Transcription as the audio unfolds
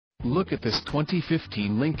Look at this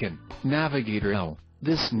 2015 Lincoln Navigator L.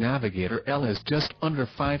 This Navigator L has just under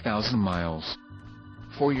 5,000 miles.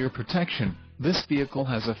 For your protection, this vehicle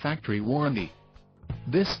has a factory warranty.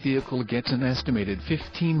 This vehicle gets an estimated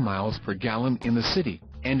 15 miles per gallon in the city,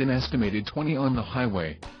 and an estimated 20 on the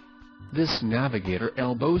highway. This Navigator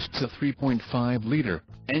L boasts a 3.5-liter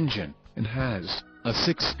engine, and has a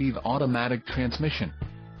 6-speed automatic transmission.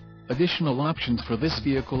 Additional options for this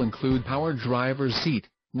vehicle include power driver's seat,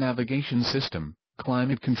 navigation system,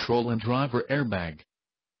 climate control and driver airbag.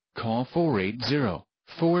 Call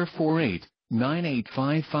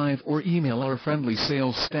 480-448-9855 or email our friendly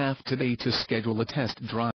sales staff today to schedule a test drive.